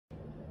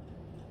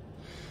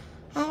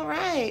All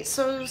right,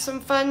 so some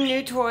fun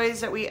new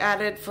toys that we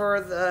added for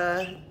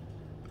the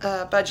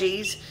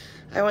Budgies.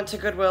 I went to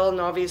Goodwill and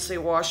obviously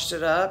washed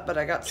it up, but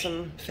I got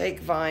some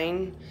fake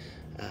vine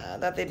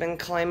that they've been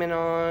climbing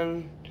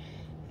on,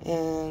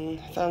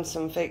 and found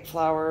some fake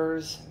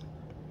flowers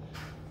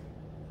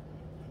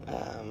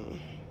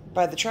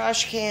by the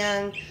trash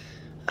can.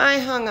 I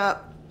hung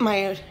up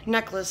my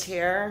necklace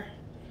here.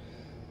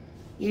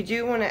 You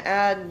do want to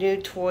add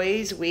new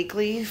toys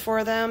weekly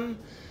for them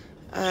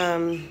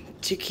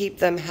to keep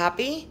them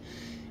happy,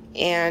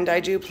 and I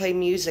do play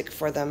music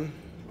for them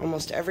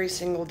almost every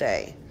single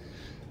day.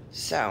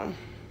 So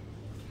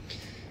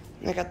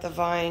I got the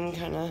vine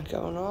kind of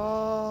going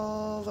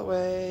all the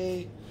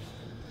way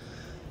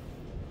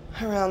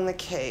around the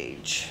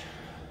cage.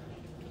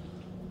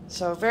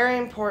 So very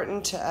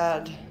important to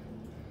add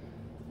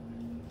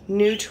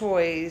new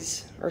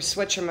toys or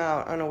switch them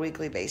out on a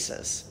weekly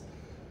basis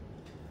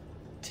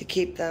to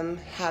keep them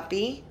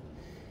happy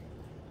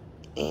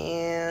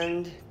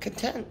and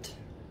content.